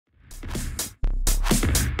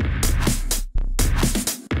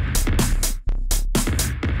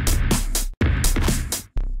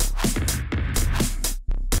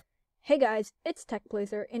Hey guys, it's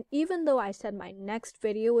TechBlazer, and even though I said my next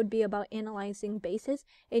video would be about analyzing bases,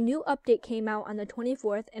 a new update came out on the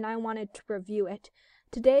 24th and I wanted to review it.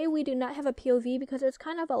 Today we do not have a POV because it's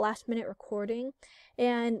kind of a last minute recording,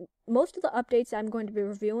 and most of the updates I'm going to be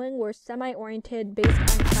reviewing were semi-oriented based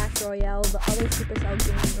on Clash Royale, the other Supercell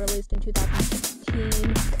game released in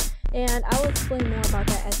 2016, and I'll explain more about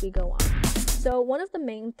that as we go on. So one of the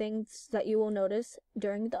main things that you will notice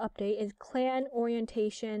during the update is clan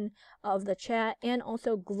orientation of the chat and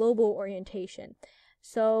also global orientation.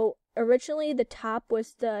 So originally the top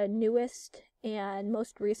was the newest and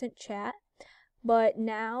most recent chat, but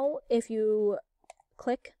now if you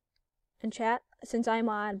click and chat, since I'm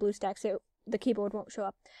on BlueStacks, the keyboard won't show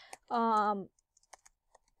up.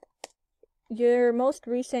 Your most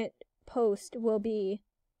recent post will be,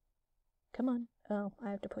 come on, oh,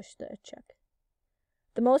 I have to push the check.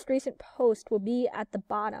 The most recent post will be at the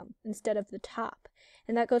bottom instead of the top,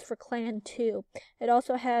 and that goes for clan too. It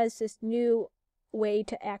also has this new way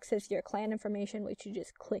to access your clan information, which you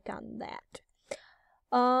just click on that.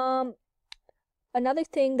 Another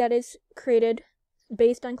thing that is created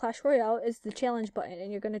based on Clash Royale is the challenge button,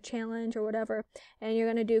 and you're going to challenge or whatever, and you're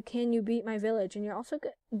going to do can you beat my village, and you're also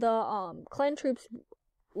the clan troops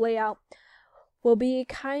layout will be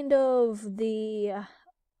kind of the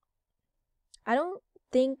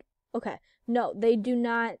no, they do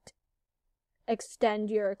not extend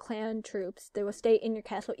your clan troops. They will stay in your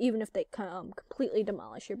castle even if they completely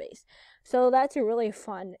demolish your base. So that's a really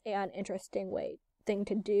fun and interesting thing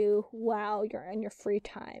to do while you're in your free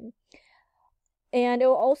time. And it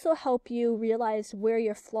will also help you realize where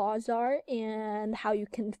your flaws are and how you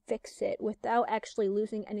can fix it without actually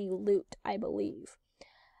losing any loot, I believe.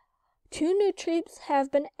 2 new troops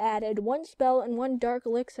have been added, 1 spell and 1 dark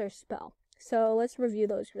elixir spell. So let's review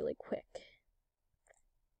those really quick.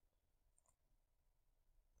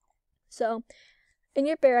 So in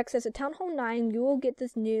your barracks as a Town Hall 9, you will get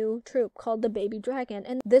this new troop called the Baby Dragon,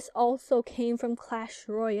 and this also came from Clash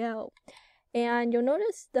Royale. And you'll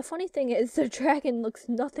notice the funny thing is the dragon looks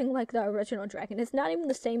nothing like the original dragon. It's not even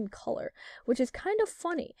the same color, which is kind of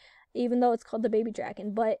funny, even though it's called the Baby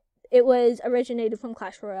Dragon. But it was originated from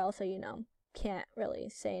Clash Royale, so can't really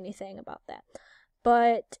say anything about that.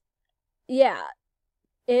 But yeah,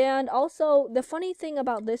 and also the funny thing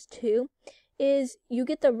about this too is you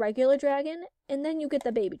get the regular dragon and then you get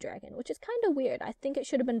the baby dragon, which is kind of weird. I think it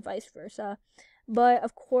should have been vice versa. But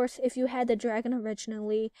of course, if you had the dragon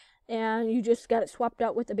originally and you just got it swapped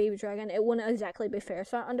out with the baby dragon, it wouldn't exactly be fair.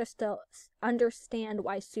 So I understand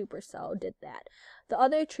why Supercell did that. The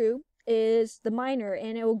other troop is the miner,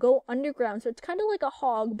 and it will go underground. So it's kind of like a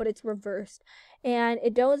hog, but it's reversed. And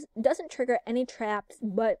it doesn't trigger any traps,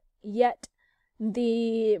 but yet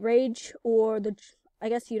the rage or I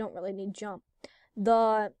guess you don't really need jump.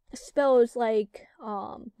 The spells like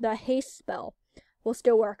the haste spell will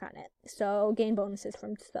still work on it, so gain bonuses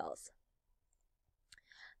from spells.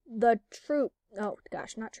 The troop, oh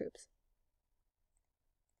gosh, not troops.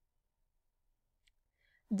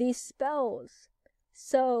 These spells,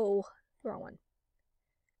 so wrong one.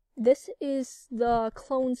 This is the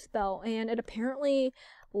clone spell, and it apparently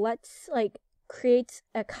creates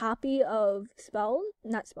a copy of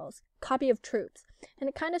copy of troops, and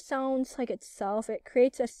it kind of sounds like itself. It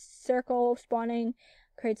creates a circle spawning,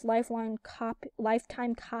 creates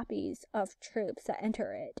lifetime copies of troops that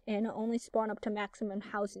enter it, and it only spawn up to maximum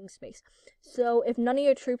housing space. So if none of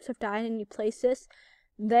your troops have died and you place this,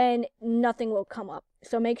 then nothing will come up.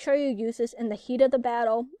 So make sure you use this in the heat of the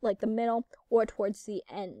battle, like the middle or towards the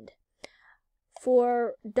end.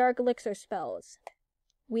 For dark elixir spells,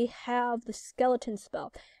 we have the skeleton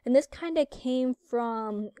spell, and this kind of came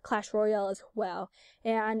from Clash Royale as well,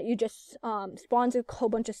 and you just spawns a whole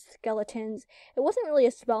bunch of skeletons. It wasn't really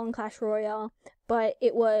a spell in Clash Royale, but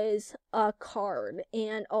it was a card,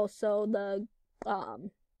 and also the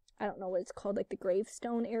I don't know what it's called, like the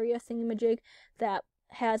gravestone area thingamajig that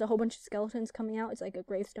has a whole bunch of skeletons coming out. It's like a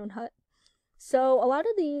gravestone hut. So a lot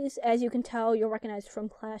of these, as you can tell, you'll recognize from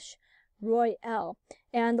Clash Royale.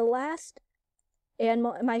 And the last and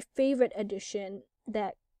my favorite addition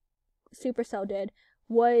that Supercell did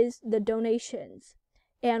was the donations.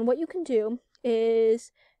 And what you can do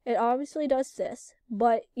is, it obviously does this,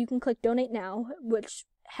 but you can click donate now, which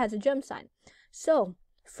has a gem sign. So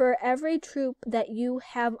for every troop that you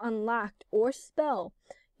have unlocked or spell,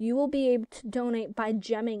 you will be able to donate by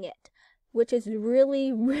gemming it, which is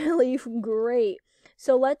really, really great.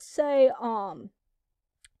 So let's say I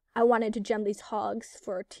wanted to gem these hogs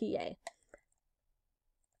for TA.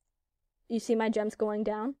 You see my gems going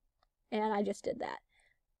down, and I just did that.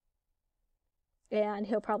 And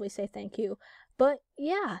he'll probably say thank you. But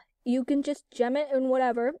yeah, you can just gem it and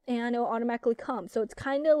whatever, and it'll automatically come. So it's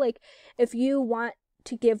kind of like if you want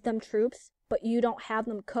to give them troops, but you don't have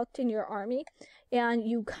them cooked in your army, and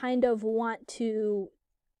you kind of want to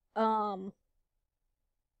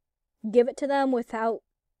give it to them without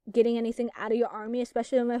getting anything out of your army,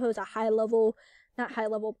 especially if it was a high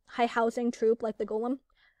housing troop like the golem,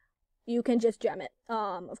 you can just gem it.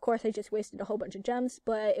 Of course, I just wasted a whole bunch of gems,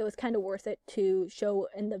 but it was kind of worth it to show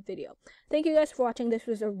in the video. Thank you guys for watching. This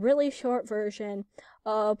was a really short version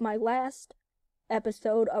of my last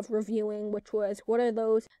episode of reviewing, which was what are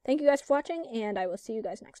those. Thank you guys for watching, and I will see you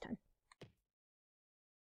guys next time.